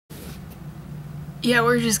Yeah,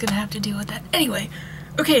 we're just gonna have to deal with that. Anyway,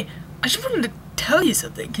 okay, I just wanted to tell you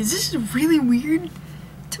something, because this is really weird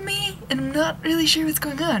to me, and I'm not really sure what's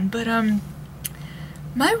going on, but,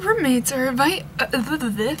 my roommates are try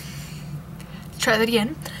that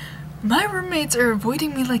again. My roommates are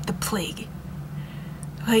avoiding me like the plague.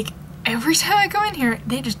 Like, every time I go in here,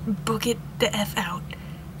 they just book it the F out.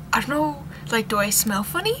 I don't know, like, do I smell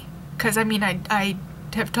funny? Because, I mean, I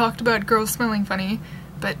have talked about girls smelling funny,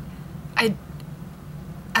 but I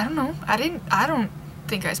don't know. I don't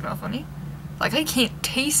think I smell funny. Like, I can't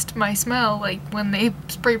taste my smell, like, when they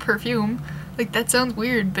spray perfume. Like, that sounds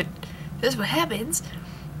weird, but that's what happens.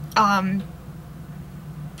 I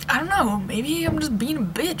don't know, maybe I'm just being a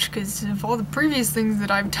bitch because of all the previous things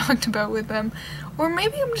that I've talked about with them. Or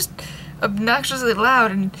maybe I'm just obnoxiously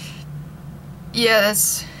loud and... yeah,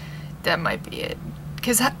 that might be it.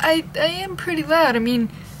 Because I am pretty loud. I mean,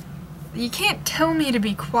 you can't tell me to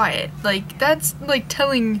be quiet. Like, that's like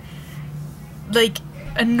telling, like,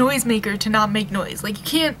 a noisemaker to not make noise. Like, you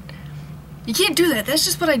can't do that. That's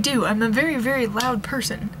just what I do. I'm a very, very loud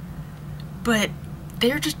person. But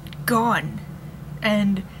they're just gone.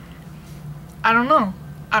 And I don't know.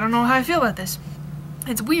 I don't know how I feel about this.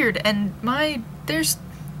 It's weird, and I'm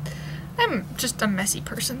just a messy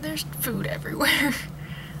person. There's food everywhere.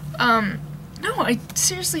 No, I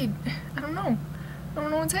seriously, I don't know. I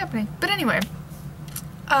don't know what's happening. But anyway,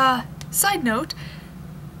 side note,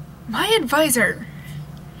 my advisor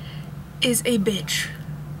is a bitch.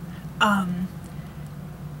 I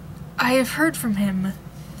have heard from him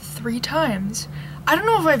 3 times. I don't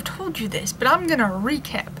know if I've told you this, but I'm gonna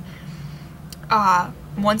recap.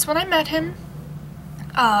 Once when I met him,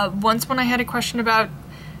 once when I had a question about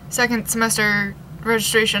second semester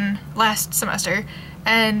registration last semester,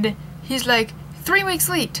 and he's like, 3 weeks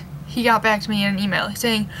late. He got back to me in an email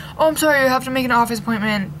saying, oh, I'm sorry, you have to make an office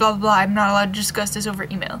appointment, blah, blah, blah, I'm not allowed to discuss this over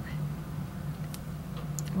email.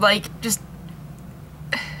 Like, just,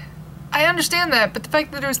 I understand that, but the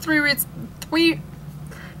fact that it was 3 weeks,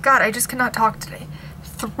 God, I just cannot talk today.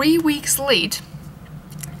 3 weeks late,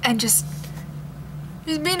 and just,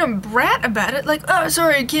 he's being a brat about it, like, oh,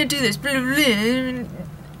 sorry, I can't do this, blah, blah,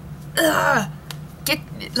 blah.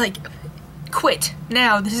 Quit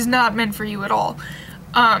now, this is not meant for you at all.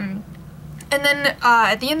 And then,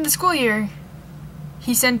 at the end of the school year,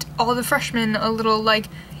 he sent all the freshmen a little, like,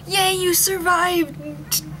 yay, you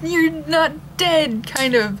survived, you're not dead,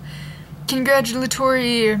 kind of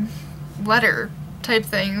congratulatory letter type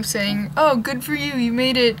thing, saying, oh, good for you, you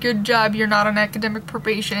made it, good job, you're not on academic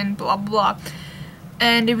probation, blah, blah, blah.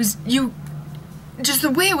 And it was, just the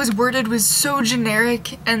way it was worded was so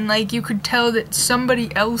generic, and, like, you could tell that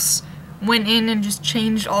somebody else went in and just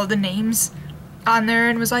changed all the names on there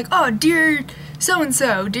and was like, oh, dear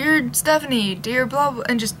so-and-so, dear Stephanie, dear blah, blah,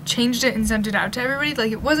 and just changed it and sent it out to everybody.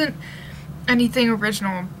 Like, it wasn't anything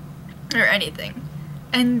original or anything.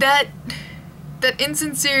 And that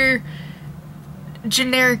insincere,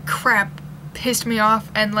 generic crap pissed me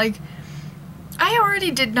off, and, like, I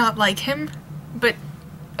already did not like him, but,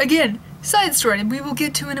 again, side story we will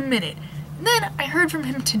get to in a minute. And then I heard from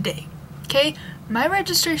him today, okay? My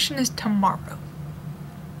registration is tomorrow.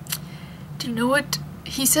 Do you know what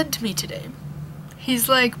he said to me today? He's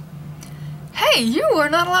like, hey, you are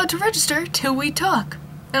not allowed to register till we talk.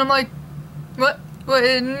 And I'm like, what? What?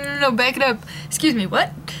 No, back it up. Excuse me,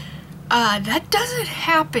 what? That doesn't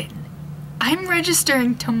happen. I'm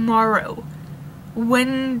registering tomorrow.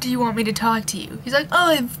 When do you want me to talk to you? He's like,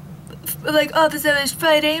 oh, office hours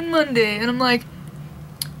Friday and Monday. And I'm like,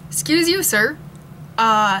 excuse you, sir.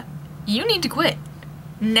 You need to quit.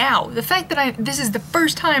 Now, the fact that this is the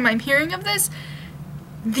first time I'm hearing of this,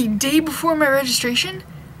 the day before my registration,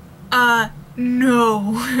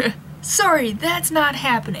 no. Sorry, that's not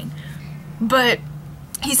happening. But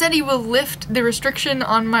he said he will lift the restriction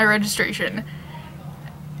on my registration,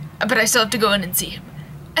 but I still have to go in and see him.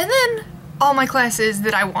 And then, all my classes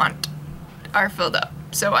that I want are filled up,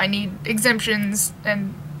 so I need exemptions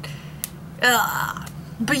and,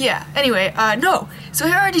 But yeah, anyway, no. So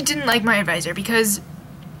I already didn't like my advisor because,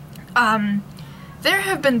 there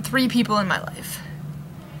have been 3 people in my life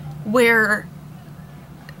where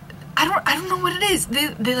I don't know what it is.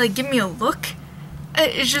 They like give me a look.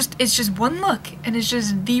 It's just one look, and it's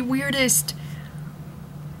just the weirdest,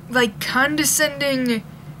 like, condescending,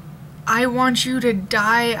 I want you to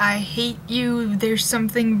die, I hate you, there's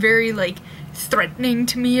something very, like, threatening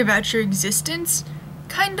to me about your existence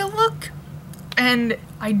kind of look. And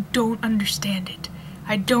I don't understand it.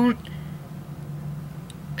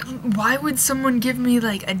 Why would someone give me,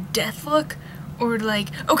 like, a death look? Or, like,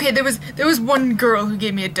 okay, there was one girl who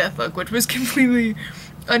gave me a death look, which was completely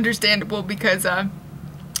understandable because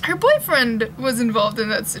her boyfriend was involved in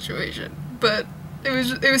that situation, but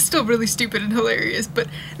it was still really stupid and hilarious. But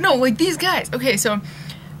no, like these guys. Okay, so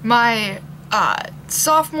my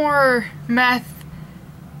sophomore math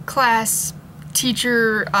class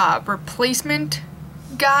teacher replacement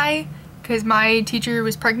guy, because my teacher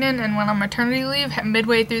was pregnant and went on maternity leave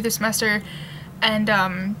midway through the semester,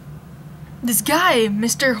 and this guy,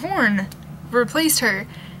 Mr. Horn, replaced her,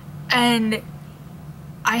 and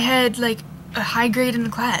I had like a high grade in the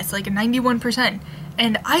class, like a 91%,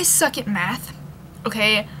 and I suck at math.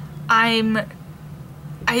 Okay, I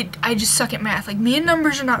just suck at math. Like, me and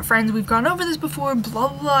numbers are not friends. We've gone over this before, blah,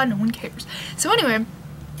 blah, blah, no one cares. So anyway,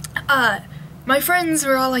 my friends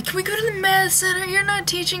were all like, can we go to the math center? You're not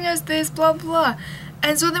teaching us this, blah, blah.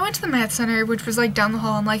 And so they went to the math center, which was like down the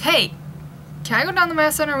hall. I'm like, hey, can I go down the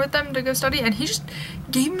math center with them to go study? And he just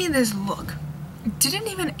gave me this look. Didn't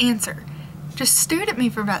even answer. Just stared at me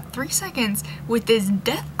for about 3 seconds with this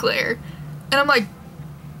death glare. And I'm like,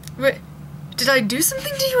 what? Did I do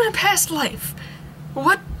something to you in a past life?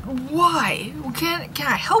 What? Why? Can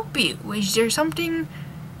I help you? Is there something?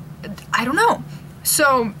 I don't know.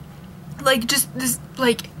 So, like, just this,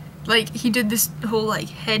 like he did this whole, like,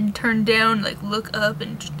 head turned down, like, look up,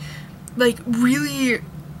 and just, like, really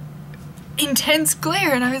intense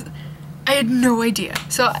glare, and I had no idea.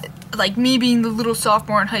 So, like, me being the little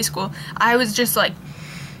sophomore in high school, I was just like,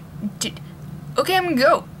 okay, I'm gonna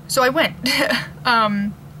go. So I went.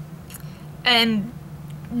 And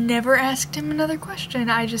never asked him another question.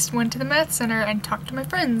 I just went to the math center and talked to my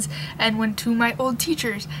friends and went to my old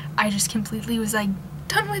teachers. I just completely was like,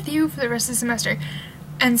 done with you for the rest of the semester.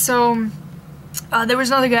 And so there was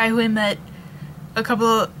another guy who I met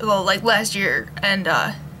like last year, and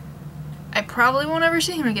I probably won't ever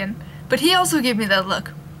see him again. But he also gave me that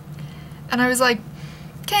look. And I was like,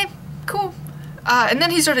 okay, cool. And then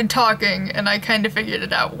he started talking, and I kind of figured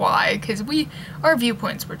it out why, because our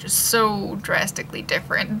viewpoints were just so drastically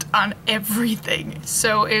different on everything.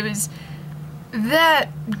 So it was that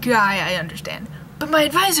guy I understand. But my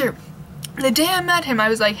advisor, the day I met him, I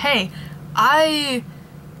was like, hey, I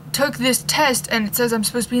took this test, and it says I'm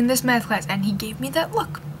supposed to be in this math class, and he gave me that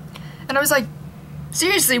look. And I was like,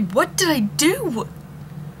 seriously, what did I do?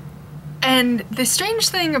 And the strange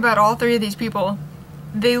thing about all three of these people,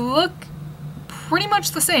 they look pretty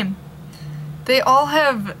much the same. They all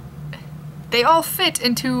fit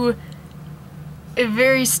into a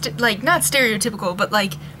very, like, not stereotypical, but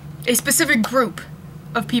like a specific group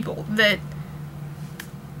of people that,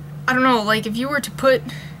 I don't know, like if you were to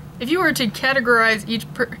categorize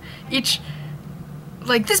each,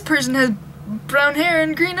 like this person has brown hair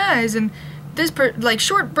and green eyes, and this like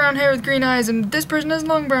short brown hair with green eyes, and this person has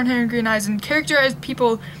long brown hair and green eyes, and characterize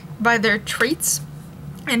people by their traits,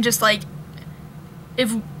 and just like,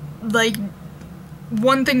 if, like,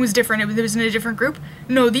 one thing was different, it was in a different group.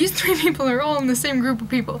 No, these three people are all in the same group of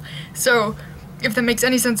people. So, if that makes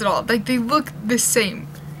any sense at all, like, they look the same.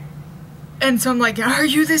 And so I'm like, are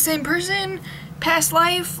you the same person? Past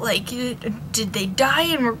life? Like, did they die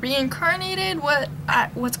and were reincarnated?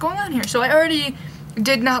 What's going on here? So I already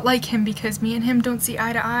did not like him because me and him don't see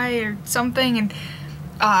eye to eye or something. And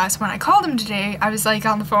so when I called him today, I was like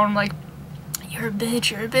on the phone, I'm like, you're a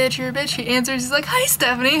bitch, you're a bitch, you're a bitch. He answers, he's like, hi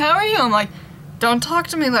Stephanie, how are you? I'm like, don't talk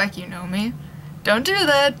to me like you know me. Don't do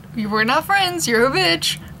that. We're not friends, you're a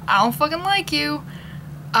bitch. I don't fucking like you.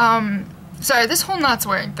 Sorry, this whole not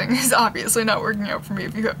swearing thing is obviously not working out for me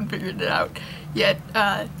if you haven't figured it out yet.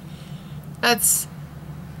 That's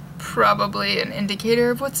probably an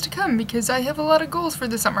indicator of what's to come because I have a lot of goals for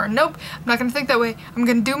the summer. Nope, I'm not gonna think that way. I'm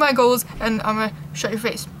gonna do my goals and I'm gonna shut your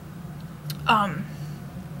face.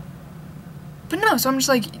 But no, so I'm just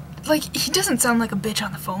like, he doesn't sound like a bitch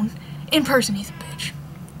on the phone. In person, he's a bitch.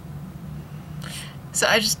 So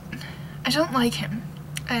I don't like him.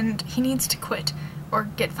 And he needs to quit. Or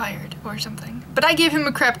get fired, or something. But I gave him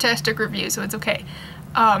a craptastic review, so it's okay.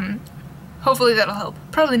 Hopefully that'll help.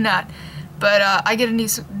 Probably not. But I get a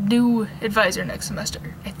new advisor next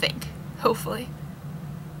semester, I think. Hopefully.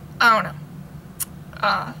 I don't know.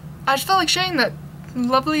 I just felt like sharing that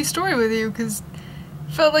lovely story with you, because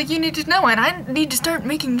felt like you need to know, and I need to start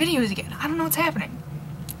making videos again. I don't know what's happening.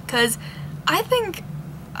 Because I think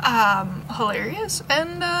hilarious,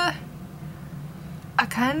 and I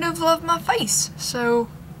kind of love my face. So,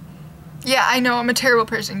 yeah, I know I'm a terrible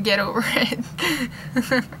person. Get over it.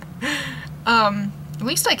 At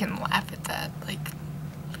least I can laugh at that. Like,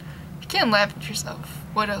 you can't laugh at yourself.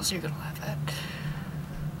 What else are you gonna laugh at?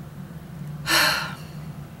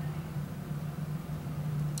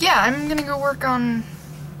 Yeah, I'm gonna go work on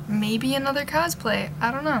maybe another cosplay.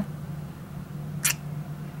 I don't know.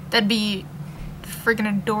 That'd be friggin'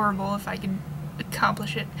 adorable if I could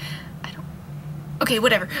accomplish it. I don't... Okay,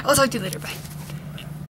 whatever. I'll talk to you later. Bye.